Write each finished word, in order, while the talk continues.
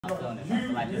I'm feeling it. I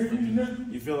feel like this for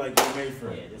me. You feel like you're made for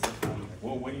it? Yeah, this is for me.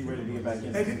 Well, when are you ready to get back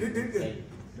in? Hey,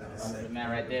 the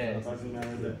man right there.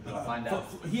 We'll find out.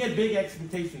 He had big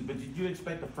expectations, but did you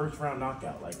expect a first round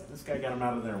knockout? Like, this guy got him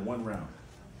out of there in 1 round.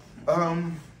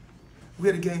 We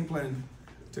had a game plan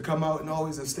to come out and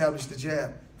always establish the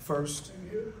jab first.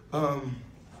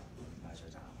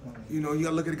 You know, you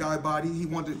gotta look at the guy's body. He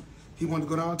wanted to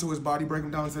go down to his body, break him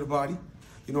down to the body.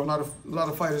 You know, a lot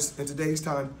of fighters in today's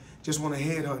time just want to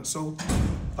headhunt. So,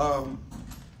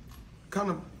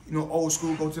 kind of, you know, old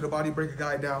school, go to the body, break a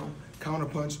guy down, counter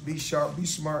punch, be sharp, be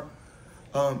smart,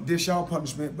 dish out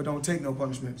punishment, but don't take no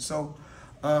punishment. So,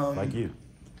 Like you.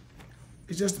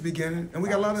 it's just the beginning, and we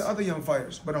got a lot of other young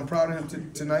fighters, but I'm proud of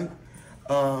him tonight.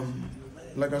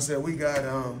 Like I said, we got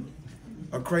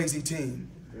a crazy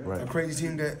team, Right. a crazy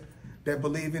team that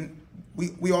believe in,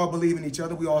 we all believe in each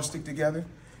other, we all stick together,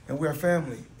 and we're a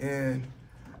family. And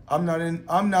I'm not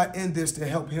in this to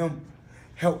help him,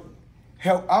 help.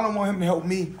 I don't want him to help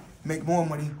me make more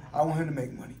money. I want him to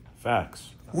make money. Facts.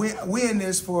 We in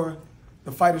this for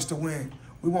the fighters to win.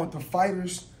 We want the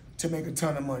fighters to make a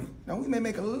ton of money. Now, we may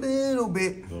make a little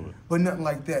bit, but nothing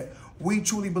like that. We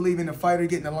truly believe in the fighter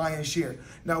getting the lion's share.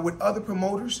 Now, with other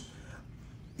promoters,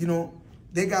 you know,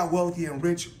 they got wealthy and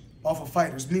rich off of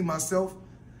fighters. Me, myself,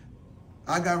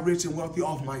 I got rich and wealthy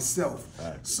off myself.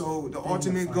 So the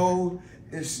ultimate goal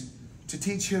is to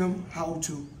teach him how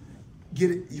to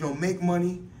get it, you know, make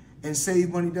money and save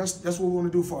money. That's what we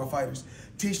want to do for our fighters.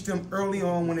 Teach them early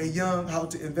on when they're young how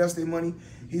to invest their money.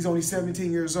 He's only 17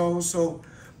 years old, so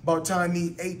by the time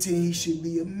he's 18, he should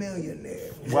be a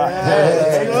millionaire. Wow.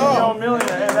 Hey, 18-year-old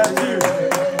millionaire. Hey, that's huge.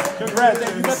 Congrats.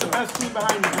 Hey, you got the best team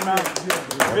behind you, man.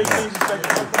 Big team respect.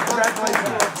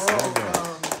 Congratulations.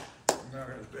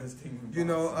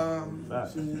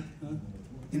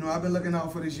 You know, I've been looking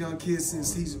out for this young kid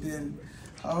since he's been,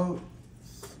 how old?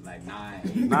 Like 9.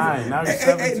 9. Now he's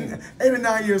 17. 8 or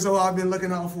 9 years old. I've been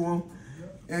looking out for him,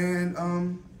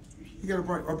 and he got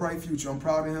a bright future. I'm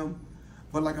proud of him.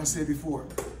 But like I said before,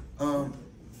 and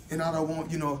I don't want,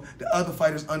 you know, the other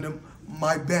fighters under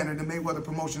my banner, the Mayweather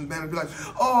Promotions banner, be like,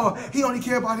 oh, he only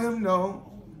care about him. No,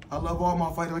 I love all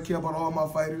my fighters. I care about all my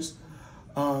fighters.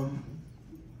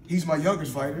 He's my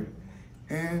youngest fighter,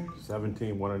 and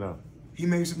 17, 1-0. he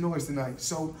made some noise tonight.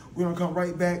 So we're gonna come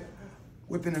right back.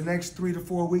 Within the next 3 to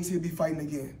 4 weeks, he'll be fighting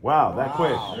again. Wow, that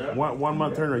quick. Yeah. One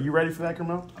month turner. Are you ready for that,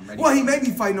 Carmel? I'm ready. Well, he may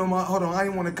be fighting on my, hold on, I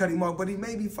didn't want to cut him off, but he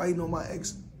may be fighting on my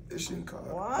exhibition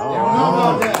card.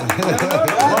 Wow.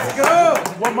 Let's go.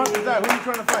 What month is that? Who are you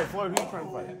trying to fight? Floyd, who are you trying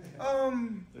to fight?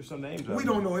 There's some names out We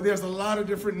don't know. There's a lot of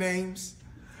different names,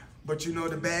 but you know,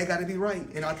 the bag got to be right,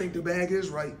 and I think the bag is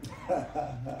right.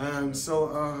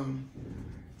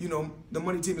 You know, the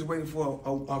money team is waiting for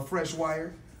a fresh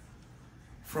wire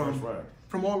from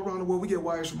all around the world. We get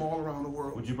wires from all around the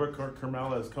world. Would you book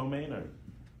Carmel as co-main or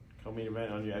co-main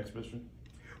event on your exhibition?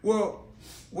 Well,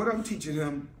 what I'm teaching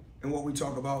him and what we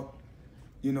talk about,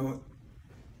 you know,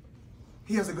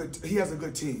 he has a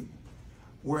good team,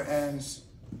 whereas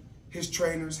his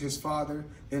trainers, his father,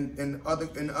 and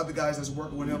other guys that's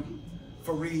working with him,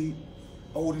 Fareed,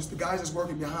 Otis, the guys that's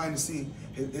working behind the scenes,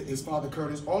 his father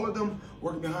Curtis, all of them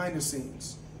working behind the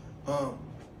scenes.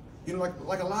 You know,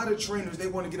 like a lot of trainers, they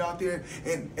want to get out there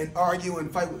and argue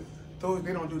and fight with those.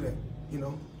 They don't do that. You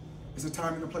know, there's a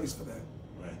time and a place for that.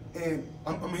 Right. And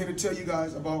I'm here to tell you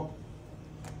guys about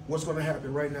what's going to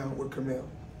happen right now with Carmel.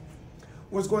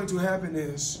 What's going to happen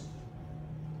is,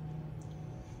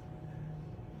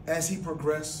 as he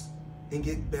progresses and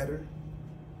get better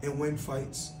and win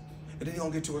fights, and then he's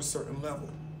going to get to a certain level,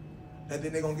 and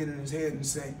then they're going to get in his head and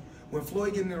say, when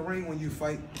Floyd get in the ring when you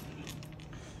fight,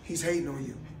 he's hating on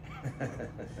you.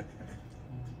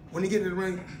 When he get in the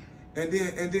ring, and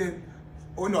then,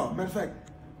 or no, matter of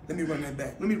fact, let me run that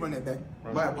back.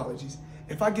 My apologies.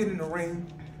 If I get in the ring,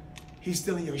 he's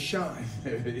stealing your shine.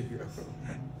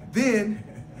 Then,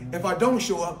 if I don't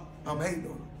show up, I'm hating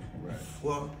on him. Right.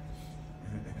 Well,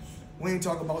 we ain't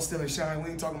talking about stealing shine.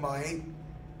 We ain't talking about hate.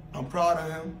 I'm proud of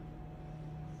him.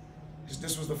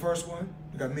 This was the first one.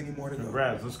 We got many more to go.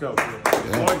 Congrats. Let's go.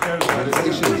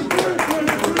 Congratulations.